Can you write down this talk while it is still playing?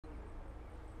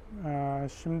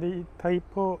Şimdi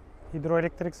Itaipu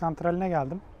Hidroelektrik Santraline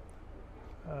geldim.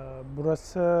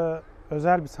 Burası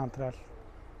özel bir santral.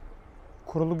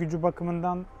 Kurulu gücü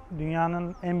bakımından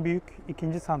dünyanın en büyük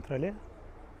ikinci santrali.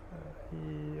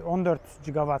 14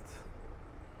 gigawatt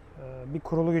bir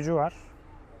kurulu gücü var.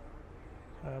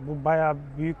 Bu bayağı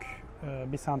büyük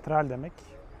bir santral demek.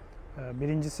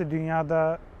 Birincisi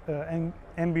dünyada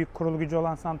en büyük kurulu gücü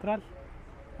olan santral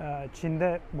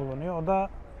Çin'de bulunuyor. O da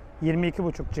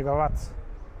 22,5 gigawatt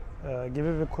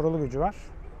gibi bir kurulu gücü var.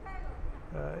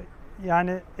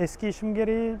 Yani eski işim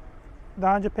gereği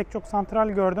daha önce pek çok santral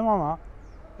gördüm ama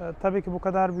tabii ki bu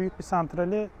kadar büyük bir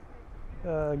santrali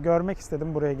görmek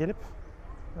istedim buraya gelip.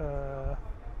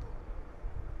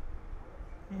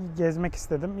 Gezmek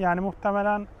istedim. Yani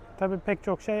muhtemelen tabii pek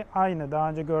çok şey aynı. Daha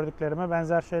önce gördüklerime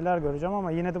benzer şeyler göreceğim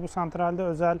ama yine de bu santralde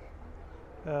özel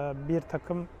bir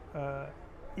takım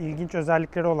ilginç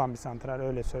özellikleri olan bir santral,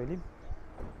 öyle söyleyeyim.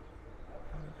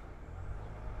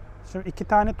 Şimdi 2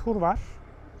 tane tur var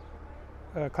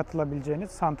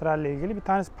katılabileceğiniz santralle ilgili. Bir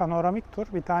tanesi panoramik tur,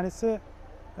 bir tanesi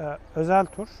özel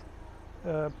tur.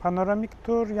 Panoramik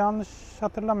tur yanlış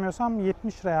hatırlamıyorsam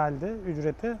 70 realdi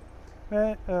ücreti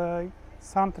ve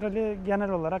santrali genel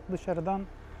olarak dışarıdan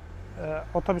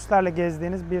otobüslerle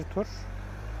gezdiğiniz bir tur.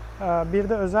 Bir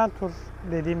de özel tur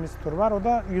dediğimiz tur var. O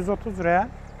da 130 real.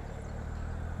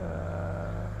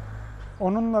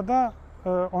 Onunla da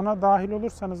ona dahil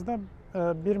olursanız da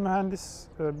bir mühendis,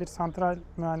 bir santral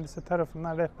mühendisi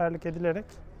tarafından rehberlik edilerek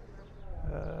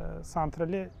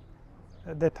santrali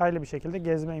detaylı bir şekilde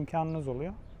gezme imkanınız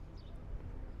oluyor.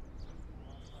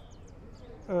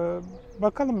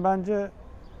 Bakalım, bence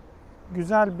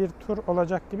güzel bir tur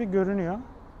olacak gibi görünüyor.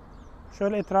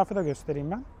 Şöyle etrafı da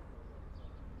göstereyim ben.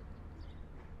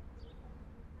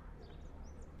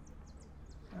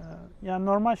 Yani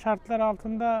normal şartlar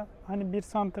altında hani bir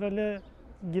santrale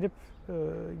girip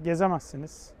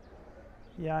gezemezsiniz.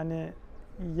 Yani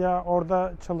ya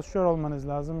orada çalışıyor olmanız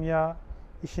lazım, ya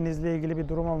işinizle ilgili bir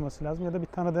durum olması lazım, ya da bir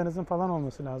tanıdığınızın falan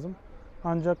olması lazım.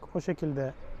 Ancak o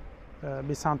şekilde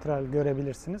bir santral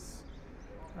görebilirsiniz.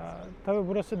 Tabii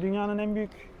burası dünyanın en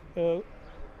büyük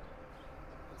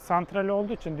santrali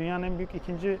olduğu için, dünyanın en büyük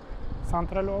ikinci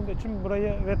santrali olduğu için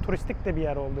burayı ve turistik de bir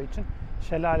yer olduğu için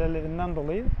şelalelerinden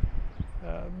dolayı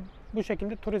bu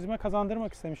şekilde turizme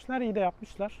kazandırmak istemişler. İyi de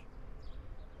yapmışlar.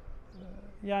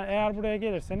 Yani eğer buraya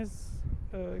gelirseniz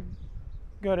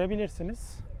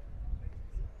görebilirsiniz.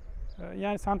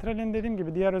 Yani santralin dediğim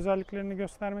gibi diğer özelliklerini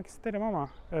göstermek isterim ama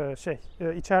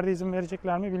içeride izin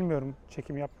verecekler mi bilmiyorum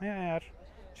çekim yapmaya. Eğer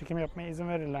çekim yapmaya izin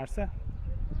verirlerse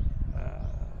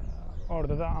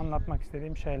orada da anlatmak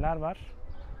istediğim şeyler var.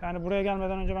 Yani buraya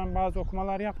gelmeden önce ben bazı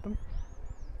okumalar yaptım.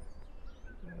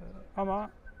 Ama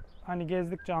hani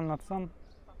gezdikçe anlatsam,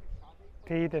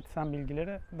 teyit etsem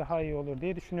bilgileri daha iyi olur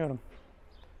diye düşünüyorum.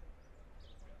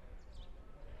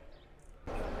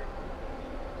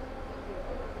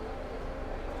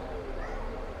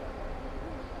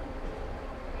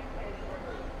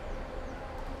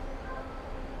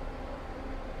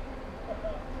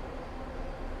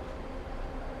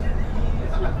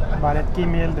 Balet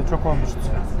giymeyeli de çok olmuştu.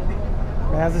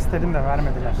 Beyaz istedim de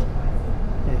vermediler.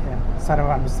 Sarı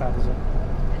varmış sadece.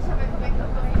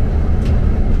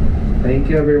 Thank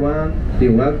you everyone. Be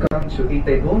welcome to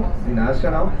Itaipu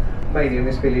National. My name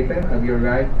is Felipe. I'm your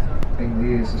guide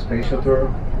in this special tour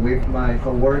with my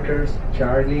co-workers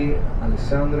Charlie,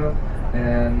 Alessandro,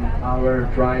 and our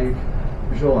drive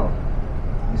João,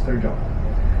 Mr. John.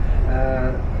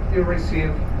 You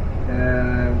receive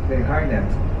the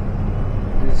highnet.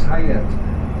 This highnet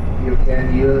you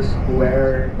can use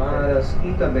where maras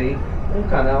e também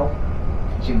canal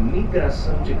de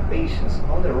migração de peixes.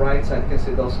 On the right side you can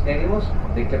see those animals,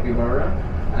 the capybara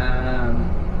and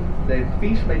the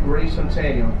fish migration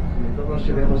channel. Então nós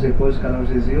tivemos depois do canal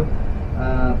Gezi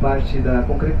a parte da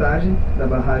concretagem da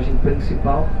barragem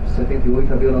principal,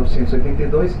 78 a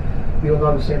 1982,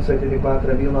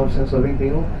 1984 a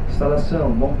 1991, instalação,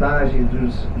 montagem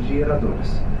dos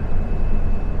geradores.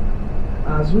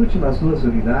 As últimas 2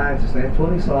 unidades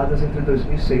foram instaladas entre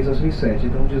 2006 e 2007,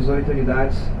 então 18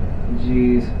 unidades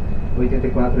de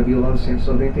 84 a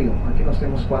 1991. Aqui nós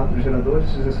temos 4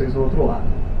 geradores, 16 do outro lado.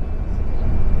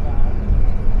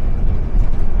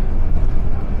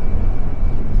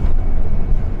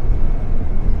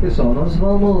 Pessoal, nós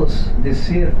vamos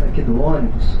descer aqui do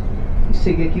ônibus e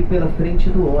seguir aqui pela frente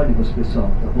do ônibus, pessoal,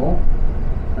 tá bom?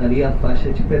 Ali a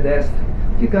faixa de pedestre.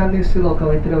 Ficar nesse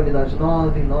local entre a unidade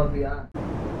 9 e 9A.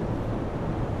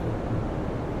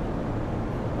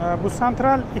 Bu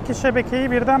santral 2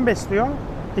 şebekeyi birden besliyor.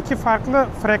 2 farklı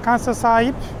frekansa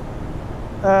sahip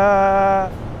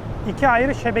iki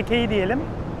ayrı şebekeyi diyelim.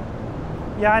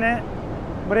 Yani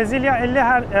Brezilya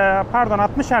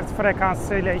 60 Hz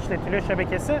frekansıyla işletiliyor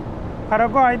şebekesi.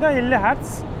 Paraguay'da 50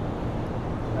 Hz.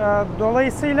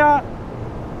 Dolayısıyla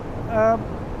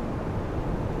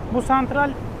bu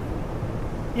santral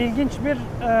ilginç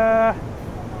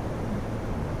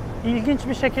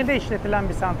bir şekilde işletilen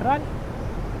bir santral.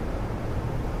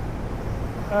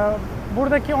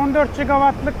 Buradaki 14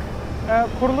 GW'lık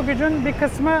kurulu gücün bir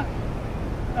kısmı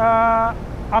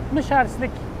 60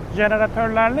 Hz'lik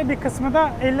jeneratörlerle, bir kısmı da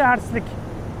 50 Hz'lik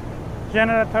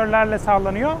jeneratörlerle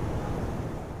sağlanıyor.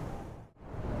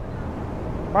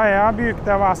 Bayağı büyük,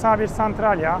 devasa bir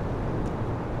santral ya.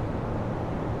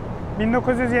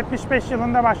 1975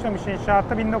 yılında başlamış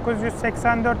inşaatı.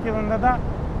 1984 yılında da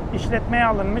işletmeye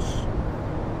alınmış.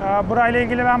 Burayla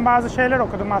ilgili ben bazı şeyler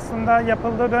okudum. Aslında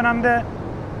yapıldığı dönemde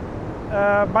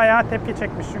bayağı tepki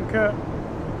çekmiş. Çünkü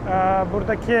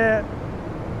buradaki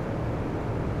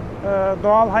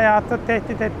doğal hayatı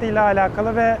tehdit ettiğiyle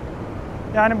alakalı ve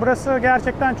yani burası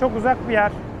gerçekten çok uzak bir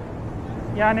yer.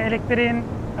 Yani elektriğin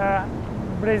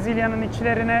Brezilya'nın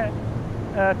içlerine,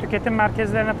 tüketim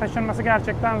merkezlerine taşınması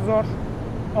gerçekten zor.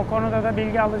 O konuda da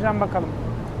bilgi alacağım bakalım.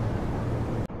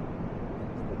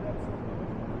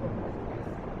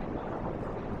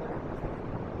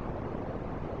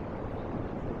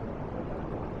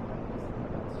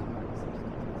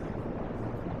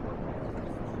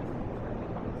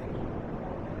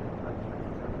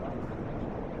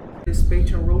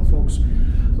 Dispatching room, folks.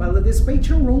 Well, the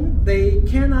dispatching room, they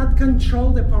cannot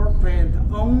control the power plant,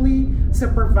 only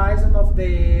supervision of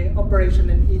the operation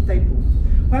in Itaipu.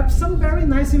 We have some very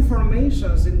nice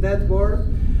informations in that board.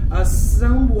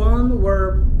 Someone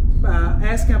were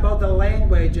asking about the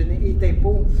language in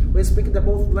Itaipu. We speak the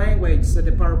both languages at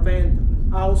the power plant,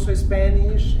 also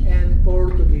Spanish and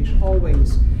Portuguese,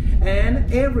 always.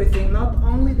 And everything, not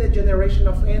only the generation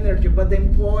of energy, but the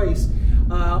employees.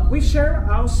 We share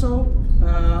also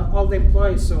all the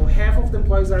employees, so half of the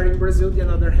employees are in Brazil, the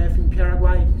other half in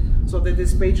Paraguay. So the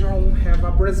dispatcher room have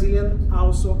a Brazilian,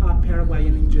 also a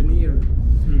Paraguayan engineer.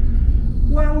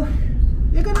 Well,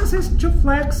 you're gonna see two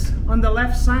flags on the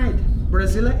left side,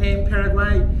 Brazil and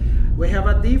Paraguay. We have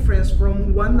a difference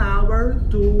from 1 hour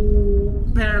to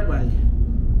Paraguay.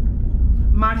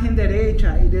 Margen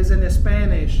derecha, it is in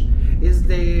Spanish, is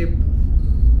the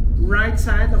right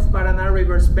side of Paraná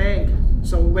River's bank.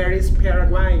 So where is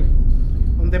Paraguay?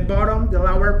 On the bottom, the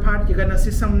lower part, you're gonna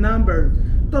see some number.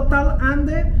 Total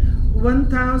under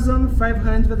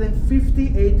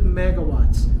 1,558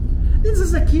 megawatts. This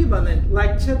is equivalent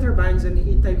like 2 turbines in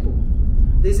Itaipu.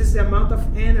 This is the amount of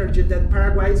energy that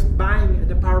Paraguay is buying at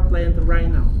the power plant right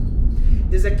now.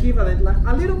 It is equivalent like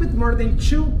a little bit more than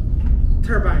 2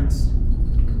 turbines.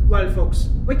 Well, folks,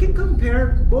 we can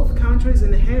compare both countries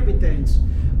in inhabitants.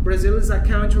 Brazil is a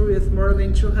country with more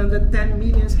than 210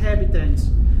 million inhabitants,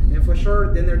 and for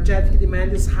sure the energetic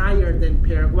demand is higher than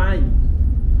Paraguay.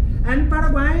 And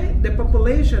Paraguay, the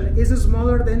population is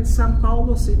smaller than São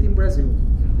Paulo city in Brazil.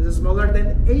 It is smaller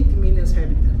than 8 million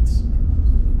inhabitants.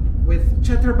 With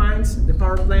 2 turbines, the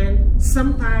power plant,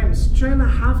 sometimes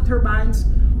 2.5 turbines,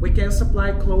 we can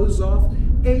supply close of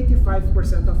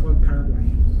 85% of all Paraguay.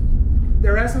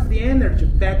 The rest of the energy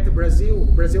back to Brazil.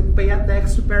 Brazil pay a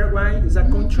tax to Paraguay, is a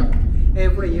contract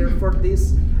every year for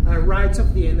these rights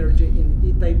of the energy in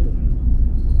Itaipu.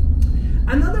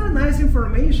 Another nice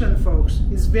information, folks,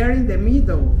 is very in the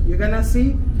middle. You're gonna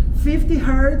see 50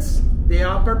 Hertz, the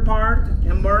upper part,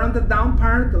 and more on the down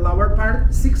part, the lower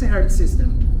part, 60 Hertz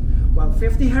system. While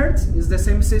 50 Hertz is the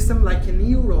same system like in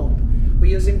Europe.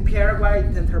 We use in Paraguay,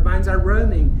 10 turbines are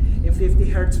running in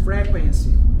 50 Hertz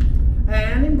frequency.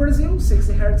 And in Brazil,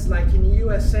 60 Hertz like in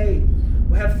USA.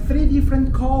 We have 3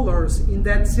 different colors in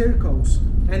that circles.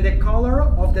 And the color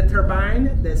of the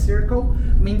turbine, the circle,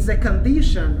 means the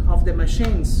condition of the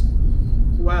machines.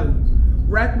 Well,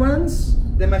 red ones,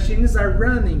 the machines are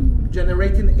running,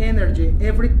 generating energy.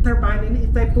 Every turbine in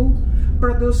Itaipu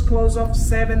produces close of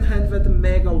 700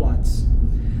 megawatts.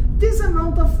 This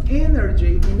amount of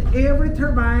energy in every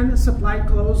turbine supply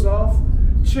close of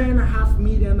 2.5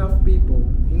 million of people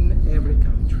in every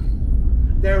country.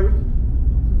 The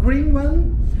green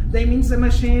one, that means the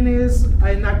machine is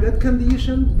in a good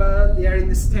condition, but they are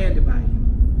in standby.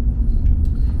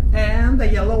 And the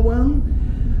yellow one,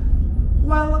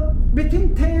 well,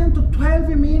 between 10 to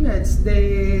 12 minutes,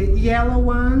 the yellow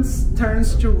ones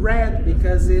turns to red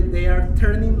because they are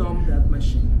turning on that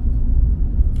machine.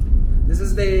 This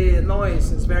is the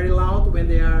noise, it's very loud when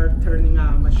they are turning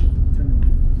a machine.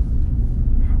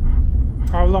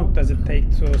 How long does it take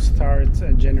to start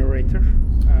a generator?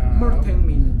 More 10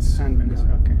 minutes. 10 minutes,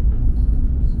 okay.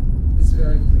 It's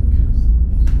very quick.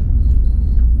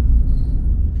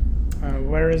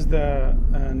 where is the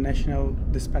national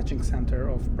dispatching center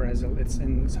of Brazil? It's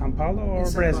in São Paulo or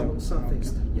in Brazil? São Paulo,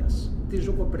 southeast, yes.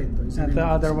 Tijuco Preto is And the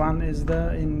other one is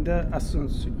in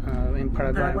Asunción, in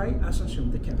Paraguay. Paraguay,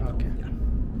 Asunción, the capital. Okay. Yeah.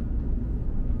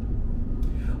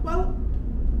 Well,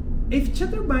 if two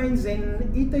turbines in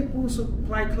Itaipu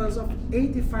supply close of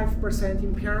 85%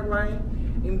 in Paraguay,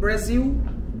 in Brazil,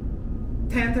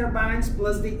 10 turbines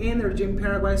plus the energy in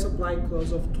Paraguay supply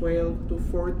close of 12 to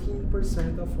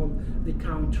 14% of all the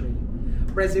country.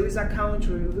 Brazil is a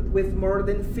country with more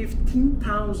than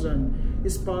 15,000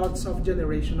 spots of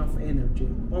generation of energy,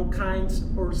 all kinds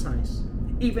or size,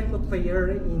 even nuclear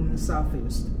in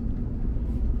southeast.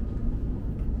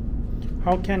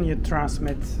 How can you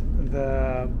transmit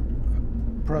the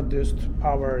produced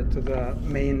power to the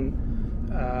main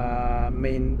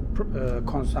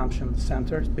consumption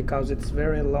centers, because it's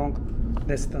very long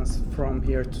distance from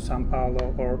here to São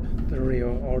Paulo or the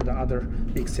Rio or the other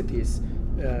big cities?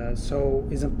 So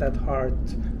isn't that hard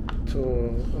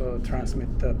to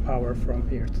transmit the power from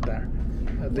here to there?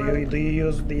 Do you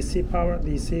use DC power,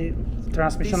 DC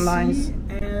transmission DC lines?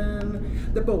 And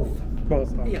the both.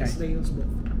 Both. Okay. Yes, they use both.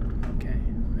 Okay,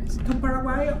 I see. To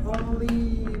Paraguay,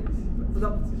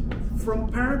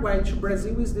 from Paraguay to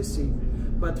Brazil is DC,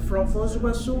 but from Foz do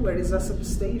Iguaçu, where is a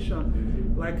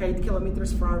substation, like 8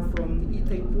 kilometers far from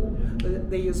Itaipu,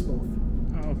 they use both.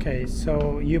 Okay,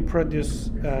 so you produce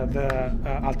the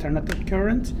alternative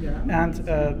current, Yeah. and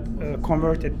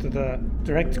convert it to the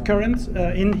direct current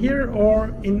in here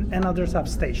or in another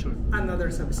substation?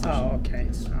 Another substation. Oh, okay,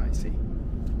 I see.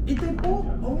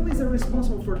 Itaipu only is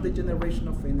responsible for the generation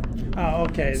of energy. Oh,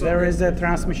 okay. So There is a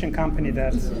transmission company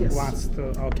that Yes. wants to.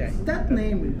 Okay. That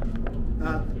name,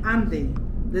 Ande,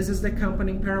 this is the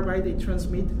company in Paraguay, they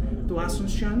transmit to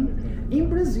Asunción. In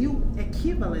Brazil,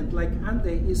 equivalent like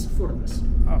Ande is Furnas.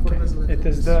 Okay. Furnas It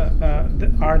is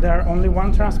Elétricas. Are there only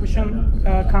one transmission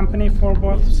company for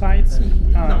both sides?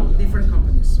 No, different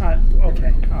companies.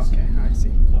 Okay. Okay. I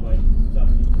see.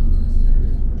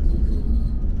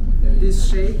 This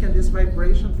shake and this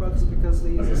vibration, folks, because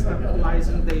they is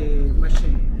stabilizing the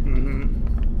machine.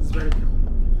 Mm-hmm. It's very cool.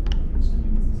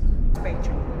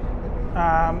 Spectrum.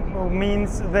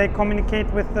 Means they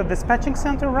communicate with the dispatching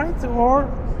center, right? Or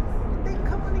They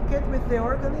communicate with the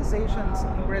organizations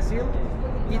in Brazil,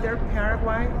 either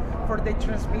Paraguay, for the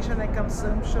transmission and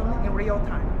consumption in real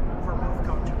time for both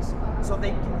countries. So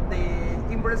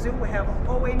in Brazil we have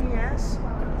ONS.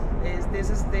 This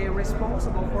is the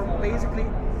responsible for basically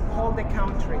whole the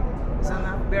country. It's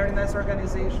a very nice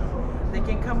organization. They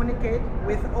can communicate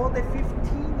with all the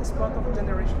 15 spots of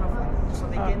generation of energy, so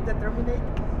they can determine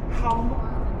how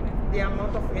the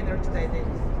amount of energy they need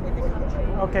in the country.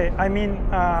 okay, I mean,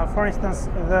 for instance,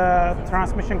 the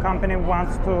transmission company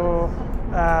wants to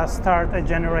start a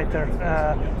generator.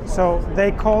 So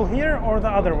they call here or the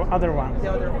other one?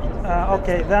 The other one.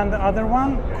 Okay, then the other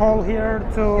one call here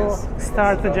to Yes.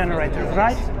 start the generator,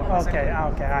 right? Okay,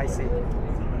 okay, I see.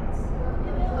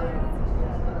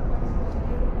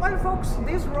 Well, folks,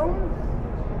 this room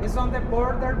is on the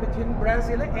border between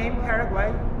Brazil and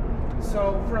Paraguay.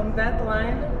 So from that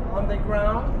line on the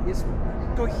ground is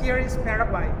to here is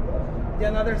Paraguay. The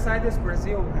other side is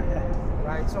Brazil,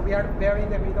 right? So we are very in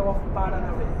the middle of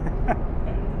Paranavaí.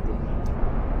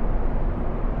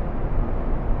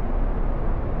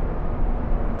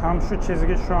 Tam şu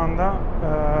çizgi şu anda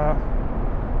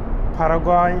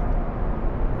Paraguay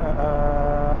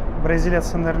Brezilya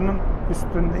sınırının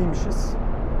üstündeymişiz.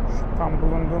 Şu tam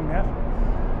bulunduğum yer.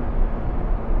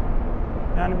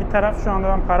 Yani bir taraf şu anda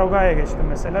ben Paraguay'a geçtim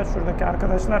mesela. Şuradaki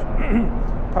arkadaşlar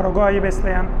Paraguay'ı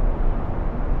besleyen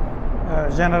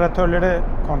jeneratörleri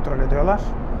kontrol ediyorlar.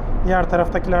 Diğer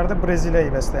taraftakiler de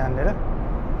Brezilya'yı besleyenleri.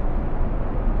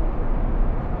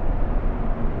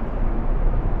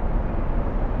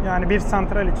 Yani bir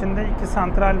santral içinde iki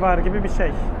santral var gibi bir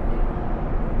şey.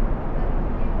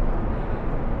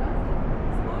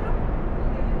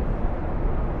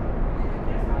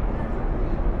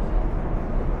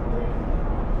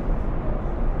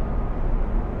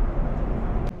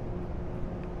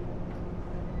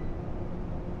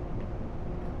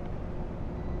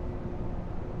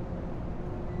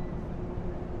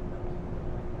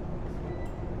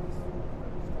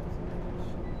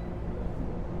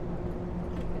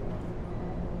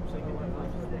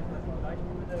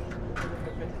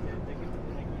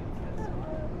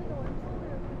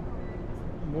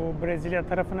 Bu Brezilya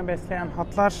tarafını besleyen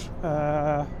hatlar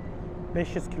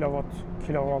 500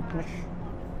 kilovoltmuş.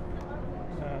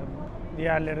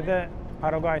 Diğerleri de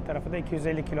Paraguay tarafı da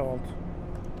 250 kilovolt.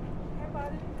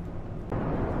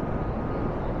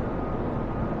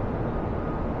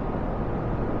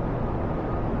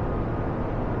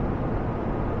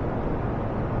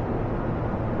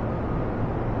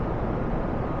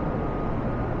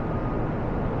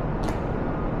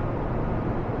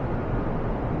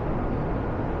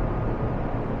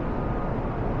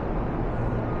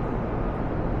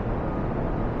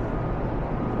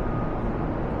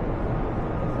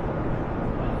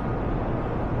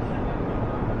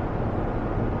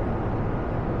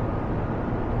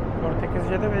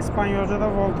 Portekizce'de ve İspanyolca'da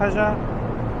voltaja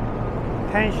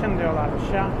tension diyorlarmış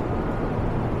ya.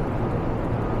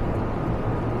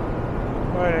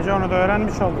 Böylece onu da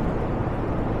öğrenmiş olduk.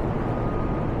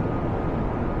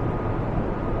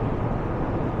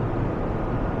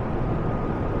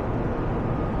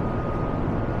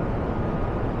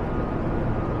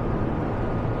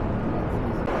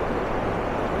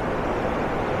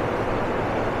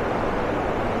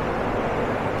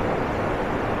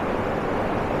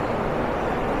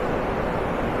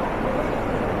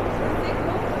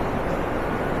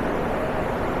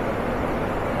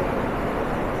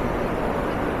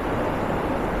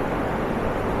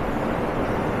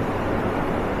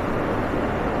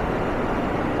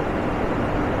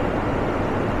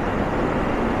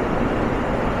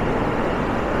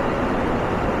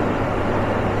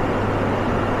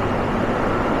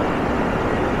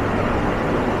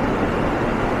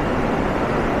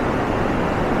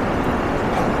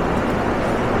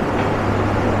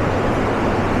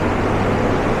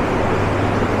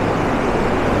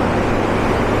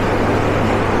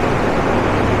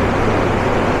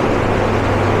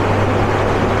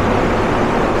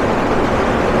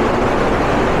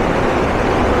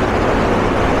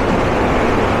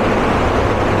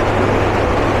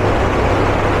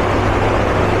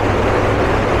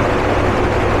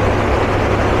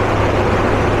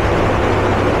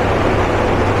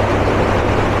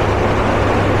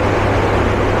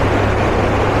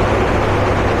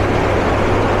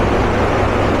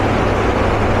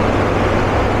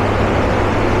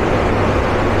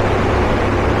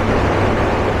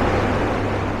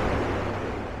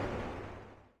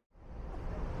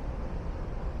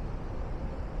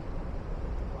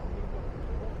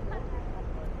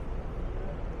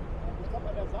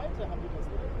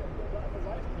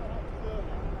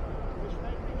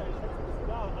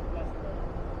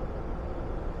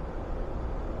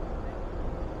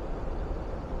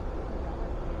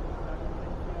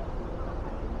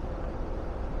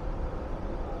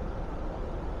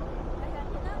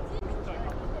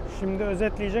 Şimdi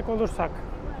özetleyecek olursak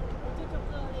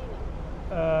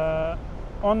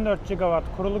 14 gigawatt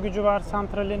kurulu gücü var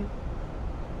santralin.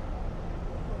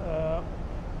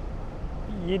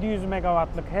 700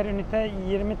 megawattlık her ünite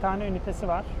 20 tane ünitesi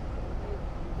var.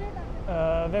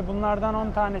 Ve bunlardan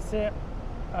 10 tanesi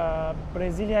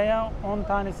Brezilya'ya, 10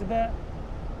 tanesi de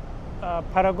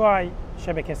Paraguay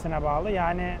şebekesine bağlı.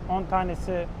 Yani 10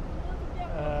 tanesi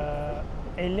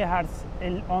 50 Hz,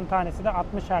 10 tanesi de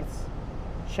 60 Hz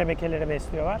şebekeleri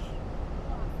besliyorlar.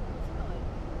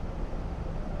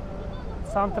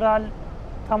 Santral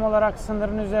tam olarak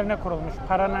sınırın üzerine kurulmuş.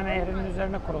 Parana Nehri'nin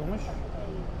üzerine kurulmuş.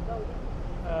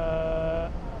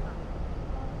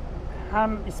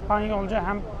 Hem İspanyolca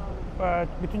hem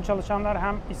bütün çalışanlar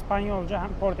hem İspanyolca hem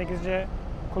Portekizce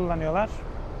kullanıyorlar.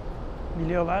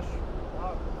 Biliyorlar.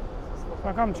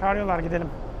 Bakalım çağırıyorlar, gidelim.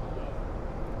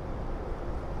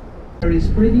 There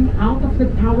is spreading out of the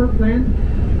power plant.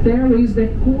 There is the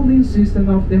cooling system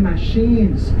of the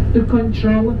machines to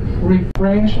control,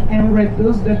 refresh, and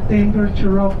reduce the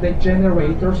temperature of the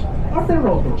generators or the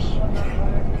rotors.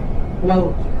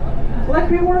 Well, like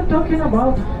we were talking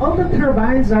about, all the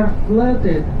turbines are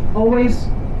flooded, always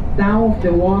down of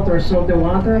the water, so the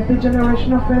water of the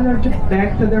generation of energy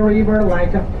back to the river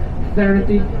like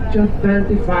 30 to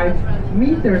 35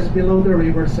 meters below the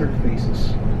river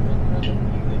surfaces.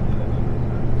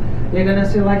 You're gonna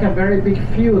see like a very big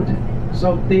field.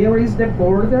 So there is the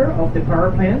border of the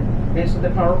power plant. And so the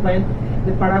power plant,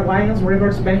 the Paraguayan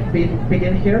river's bank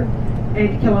begin here,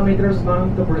 8 kilometers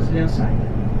long to Brazilian side.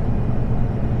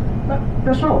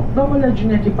 Pessoal, dá uma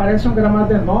olhadinha aqui, parece um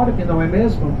gramado enorme, não é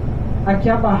mesmo? Aqui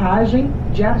é a barragem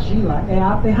de argila, é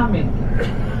aterramento.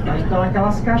 Tá? Então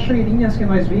aquelas cachoeirinhas que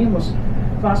nós vimos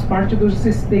faz parte do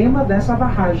sistema dessa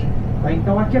barragem. Tá?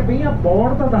 Então aqui é bem a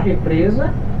borda da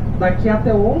represa. Daqui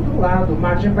até o outro lado,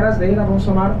 margem brasileira, vão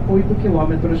somar 8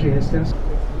 quilômetros de extensão.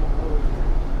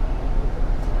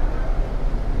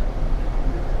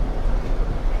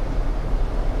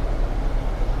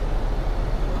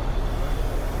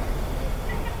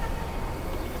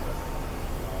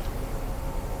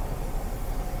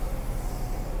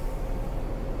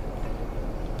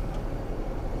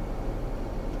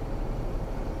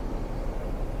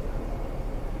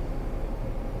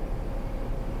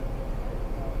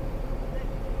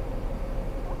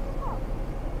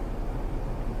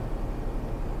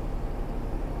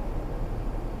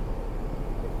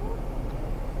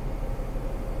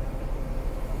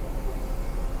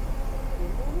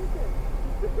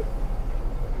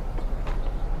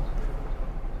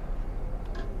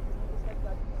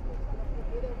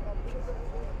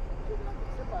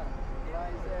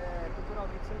 Mas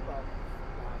culturalmente separa.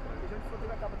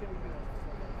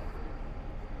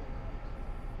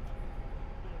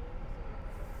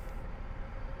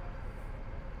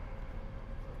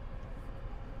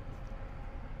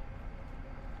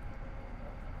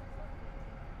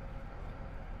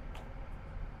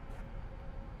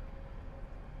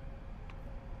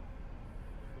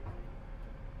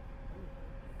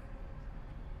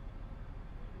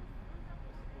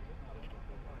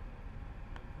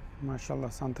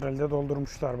 Maşallah santralde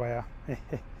doldurmuşlar bayağı.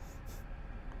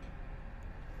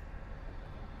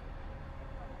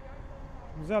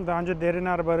 Güzel. Daha önce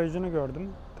Deriner Barajı'nı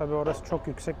gördüm. Tabii orası çok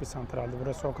yüksek bir santraldi.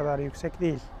 Burası o kadar yüksek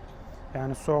değil.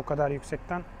 Yani su o kadar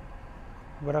yüksekten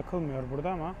bırakılmıyor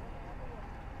burada ama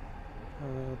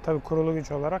tabii kurulu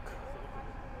güç olarak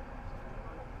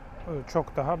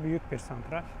çok daha büyük bir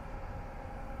santral.